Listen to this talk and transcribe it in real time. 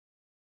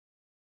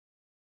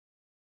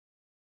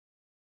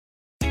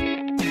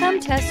Come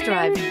test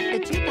drive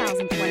the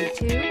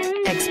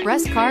 2022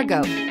 Express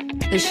Cargo.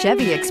 The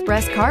Chevy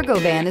Express Cargo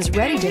van is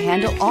ready to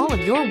handle all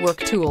of your work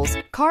tools,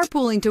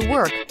 carpooling to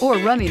work, or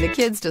running the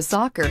kids to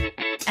soccer,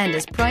 and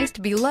is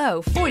priced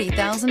below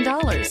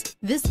 $40,000.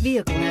 This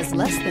vehicle has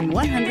less than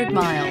 100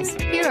 miles.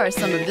 Here are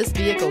some of this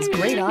vehicle's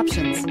great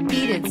options: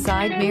 heated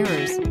side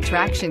mirrors,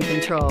 traction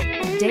control,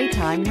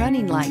 daytime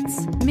running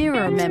lights,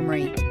 mirror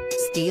memory,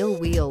 steel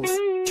wheels,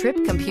 trip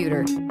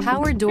computer,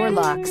 power door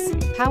locks,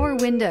 power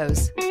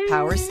windows,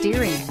 power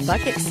steering,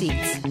 bucket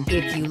seats.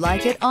 If you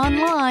like it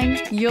online,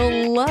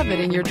 you'll love it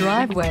in your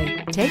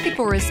driveway. Take it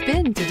for a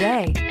spin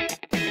today.